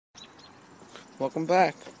Welcome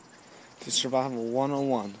back to Survival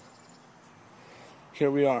 101. Here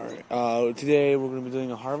we are. Today we're going to be doing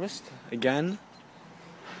a harvest again.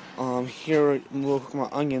 Here we'll look at my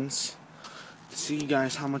onions to see you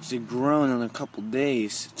guys how much they've grown in a couple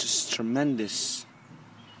days. It's just tremendous.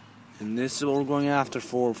 And this is what we're going after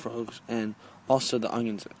for, folks. And also the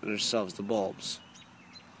onions themselves, the bulbs.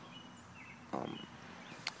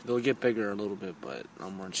 They'll get bigger a little bit, but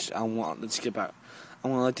let's get back. I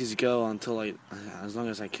want to let these go until as long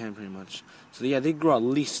as I can, pretty much. So yeah, they grow at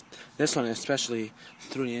least, this one especially,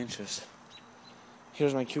 3 inches.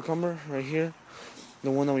 Here's my cucumber right here, the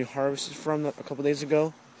one that we harvested from a couple days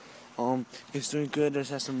ago. It's doing good. There's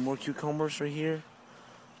has some more cucumbers right here.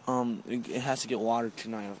 It has to get watered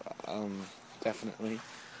tonight, definitely.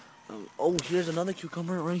 Oh, here's another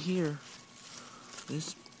cucumber right here.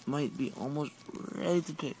 This might be almost ready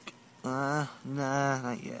to pick. Nah,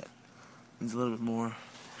 not yet. Needs a little bit more.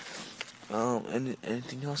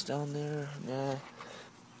 Anything else down there? Nah.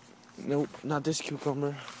 Nope, not this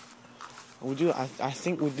cucumber. I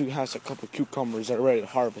think we do have a couple cucumbers that are ready to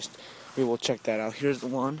harvest. We will check that out. Here's the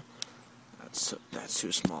one. That's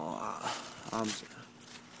too small.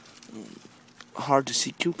 Hard to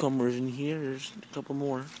see cucumbers in here. There's a couple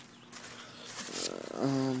more.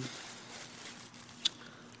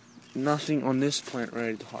 Nothing on this plant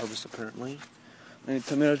ready to harvest, apparently. Any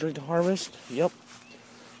tomatoes ready to harvest? Yep.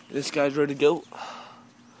 This guy's ready to go.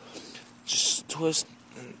 Just twist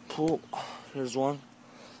and pull. Here's one.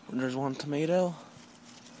 And there's one tomato.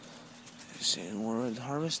 See, more ready to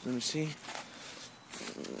harvest. Let me see.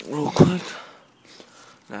 Real quick.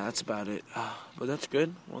 Nah, that's about it. But that's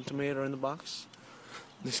good. One tomato in the box.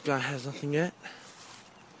 This guy has nothing yet.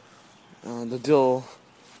 The dill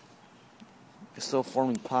is still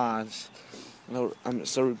forming pods. I'm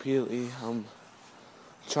so repeatedly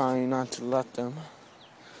trying not to let them.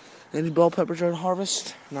 Any bell peppers ready to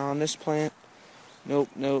harvest? Not on this plant.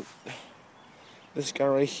 Nope. This guy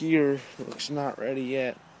right here looks not ready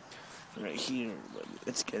yet. Right here, but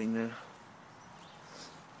it's getting there.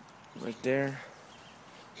 Right there.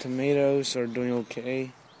 Tomatoes are doing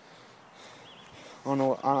okay. I have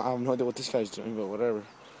no idea what this guy's doing, but whatever.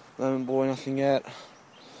 Lemon boy, nothing yet.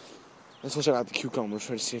 Let's go check out the cucumbers,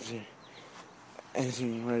 try to see if there's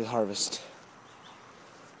anything ready to harvest.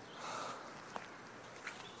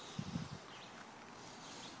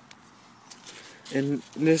 In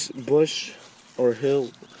this bush or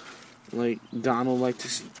hill, like Donald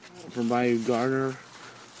from Bayou Gardner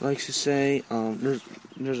likes to say,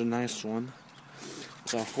 there's a nice one.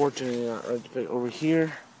 So unfortunately not ready to pick over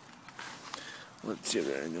here. Let's see if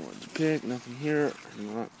there's anyone to pick. Nothing here.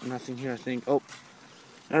 Nothing here, I think. Oh,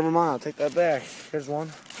 never mind. I'll take that back. Here's one.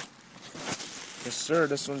 Yes, sir.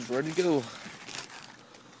 This one's ready to go.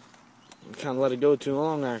 I kind of let it go too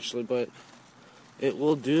long, actually, but it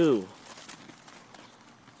will do.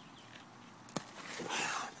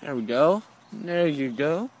 There we go. There you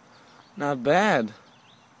go. Not bad.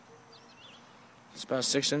 It's about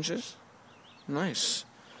 6 inches. Nice.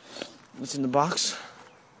 What's in the box?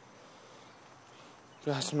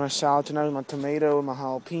 Got some nice salad tonight with my tomato, my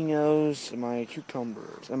jalapenos, and my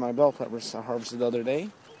cucumbers, and my bell peppers I harvested the other day.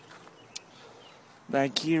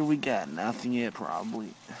 Back here we got nothing yet,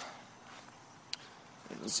 probably.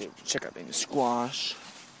 Let's see, check out any squash.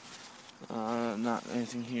 Not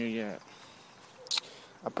anything here yet.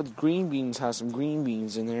 I put the green beans, have some green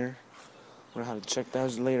beans in there. We're gonna have to check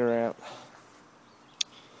those later out.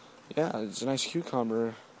 Yeah, it's a nice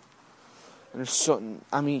cucumber. And there's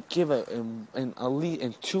something, give it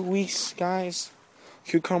in 2 weeks, guys,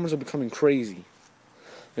 cucumbers are becoming crazy.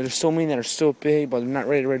 There's so many that are still big, but they're not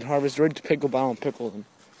ready to harvest. They're ready to pickle, but I don't pickle them.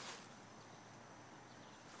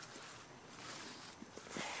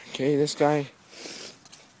 Okay, this guy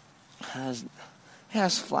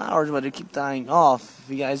has flowers, but they keep dying off. If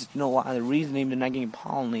you guys know why, the reason they're not getting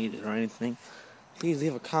pollinated or anything, please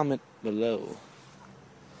leave a comment below.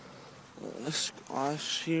 Let's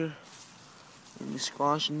squash here. Any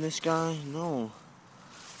squash in this guy? No.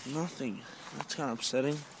 Nothing. That's kind of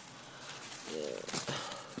upsetting. Yeah.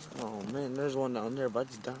 Oh man, there's one down there, but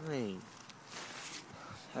it's dying.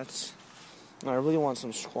 I really want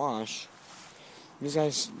some squash. This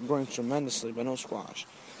guy's growing tremendously, but no squash.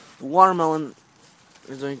 The watermelon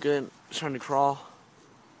is doing good. It's trying to crawl.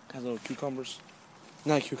 Has little cucumbers.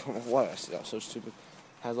 Not cucumbers. What? I'm so stupid.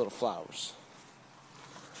 Has little flowers.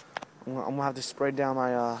 I'm gonna have to spray down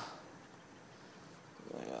my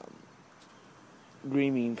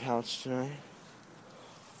green bean pouch tonight.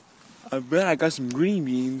 I bet I got some green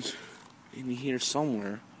beans in here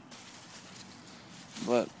somewhere,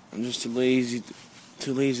 but I'm just too lazy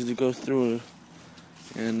to go through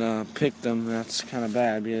and pick them. That's kind of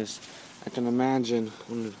bad because I can imagine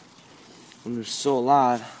when there's so a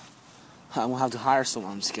lot, I'm gonna have to hire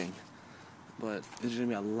someone. I'm just kidding. But there's gonna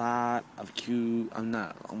be a lot of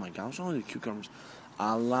oh my god, what's wrong with the cucumbers?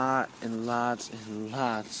 A lot and lots and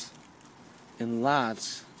lots and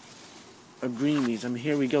lots of green beans. I mean,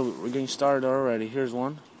 here we go. We're getting started already. Here's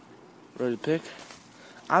one. Ready to pick?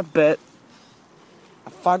 I bet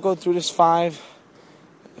if I go through this for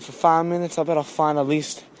 5 minutes, I bet I'll find at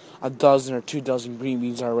least a dozen or 2 dozen green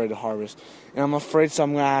beans that are ready to harvest. And I'm afraid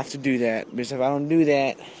I'm gonna have to do that, because if I don't do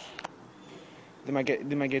that, they might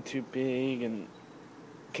get too big and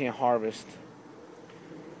can't harvest.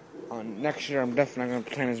 Next year, I'm definitely not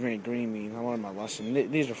gonna plant as many green beans. I learned my lesson.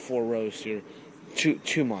 These are 4 rows here.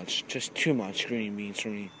 Too much, just too much green beans for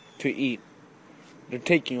me to eat. They're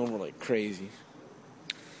taking over like crazy.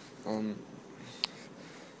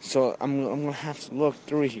 So I'm gonna have to look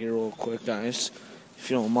through here real quick, guys, if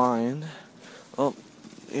you don't mind. Oh,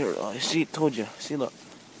 here, see, told you. See, look.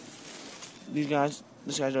 This guy's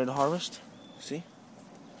ready to harvest. See?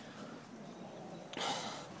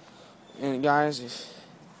 And guys,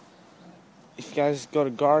 if you guys go to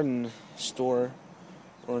garden store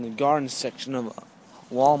or in the garden section of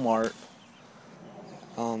Walmart,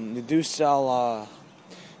 they do sell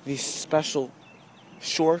these special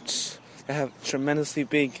shorts that have tremendously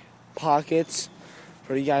big pockets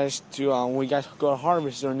for you guys to, when you guys go to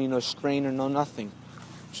harvest, you don't need no strainer, no nothing.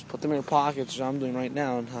 Just put them in your pockets, which I'm doing right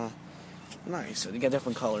now, and nice. They got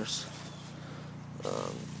different colors.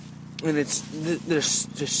 And they're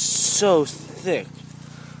just so thick.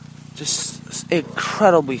 Just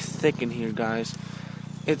incredibly thick in here, guys.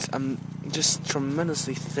 It's just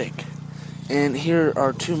tremendously thick. And here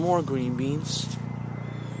are 2 more green beans.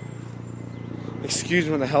 Excuse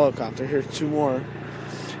me, the helicopter. Here are 2 more.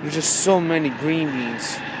 There's just so many green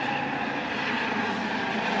beans.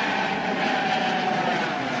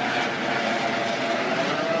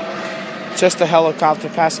 Just a helicopter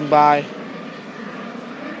passing by.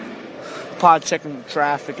 Pod checking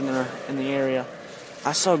traffic in the area.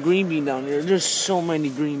 I saw a green bean down there. There's so many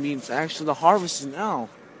green beans. Actually, the harvest is now.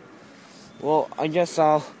 Well, I guess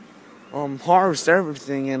I'll harvest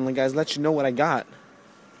everything and guys let you know what I got.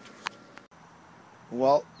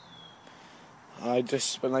 Well, I just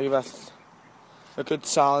spent like about a good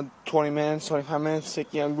solid 20 minutes, 25 minutes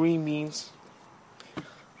picking out green beans.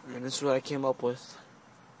 And this is what I came up with.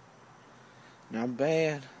 Not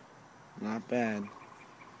bad. Not bad.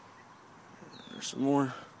 There's some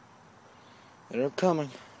more that are coming.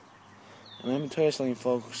 And let me tell you something,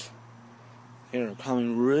 folks. They're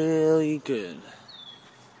coming really good.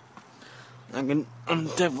 I'm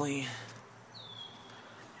definitely...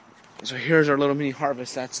 So here's our little mini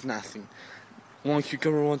harvest. That's nothing. 1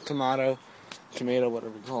 cucumber, 1 tomato,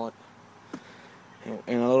 whatever you call it.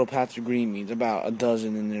 And a little patch of green beans. About a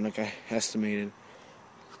dozen in there, like I estimated.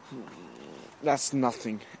 That's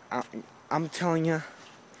nothing. I'm telling you,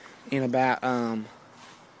 in about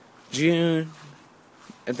June,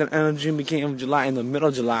 at the end of June, beginning of July, in the middle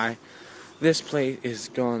of July, this place is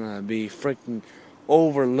gonna be freaking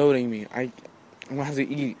overloading me. I'm gonna have to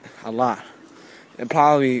eat a lot. And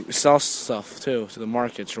probably sell stuff too to the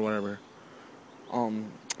markets or whatever.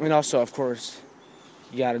 And also, of course,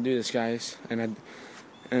 you gotta do this, guys, and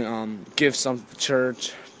give some to the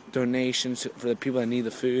church, donations for the people that need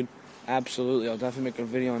the food. Absolutely, I'll definitely make a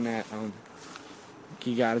video on that.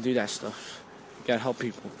 You gotta do that stuff. You gotta help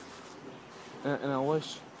people. And I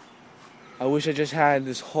wish I just had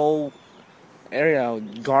this whole area,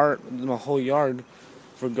 my whole yard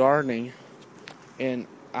for gardening, and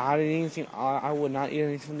I didn't eat anything. I would not eat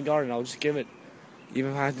anything from the garden. I would just give it.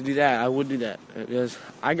 Even if I had to do that, I would do that because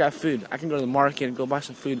I got food. I can go to the market and go buy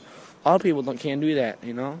some food. A lot of people can't do that,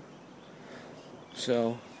 you know.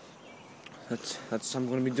 So that's what I'm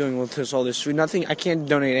going to be doing with all this food. Nothing. I can't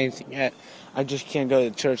donate anything yet. I just can't go to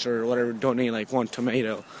the church or whatever. Donate like 1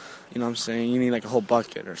 tomato. You know what I'm saying? You need like a whole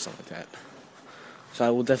bucket or something like that. So I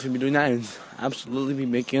will definitely be doing that and absolutely be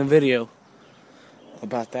making a video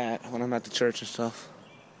about that when I'm at the church and stuff.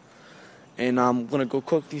 And I'm gonna go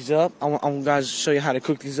cook these up. I'm guys show you how to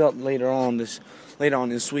cook these up later on this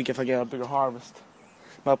week if I get a bigger harvest.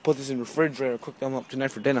 I'll put this in the refrigerator, cook them up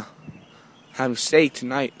tonight for dinner. Having steak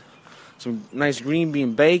tonight, some nice green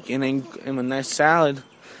bean bacon and a nice salad.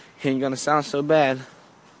 Ain't gonna sound so bad.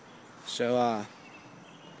 So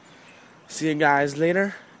see you guys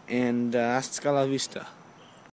later, and hasta la vista.